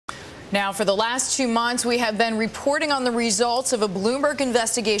Now, for the last 2 months, we have been reporting on the results of a Bloomberg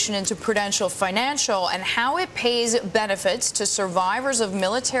investigation into Prudential Financial and how it pays benefits to survivors of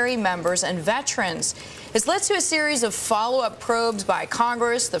military members and veterans. It's led to a series of follow-up probes by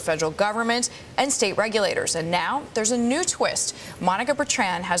Congress, the federal government, and state regulators. And now there's a new twist. Monica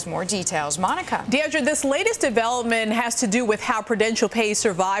Bertran has more details. Monica. Deidre, this latest development has to do with how Prudential pays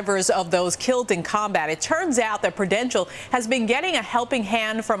survivors of those killed in combat. It turns out that Prudential has been getting a helping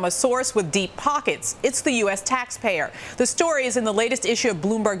hand from a source with deep pockets. It's the U.S. taxpayer. The story is in the latest issue of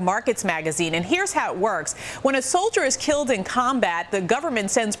Bloomberg Markets magazine, and here's how it works. When a soldier is killed in combat, the government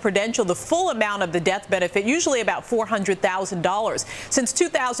sends Prudential the full amount of the death benefit, usually about $400,000. Since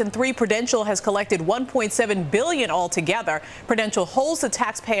 2003, Prudential has collected $1.7 billion altogether. Prudential holds the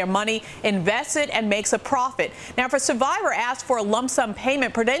taxpayer money, invests it, and makes a profit. Now, if a survivor asks for a lump sum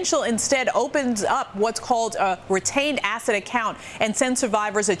payment, Prudential instead opens up what's called a retained asset account and sends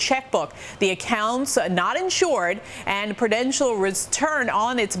survivors a checkbook. The account's not insured, and Prudential return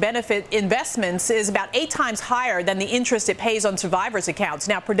on its benefit investments is about 8 times higher than the interest it pays on survivors' accounts.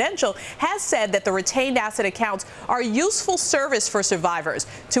 Now, Prudential has said that the retained asset accounts are useful service for survivors.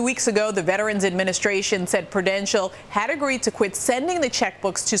 2 weeks ago, the Veterans Administration said Prudential had agreed to quit sending the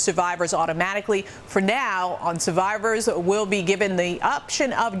checkbooks to survivors automatically. For now, survivors will be given the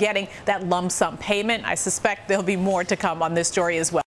option of getting that lump sum payment. I suspect there'll be more to come on this story as well.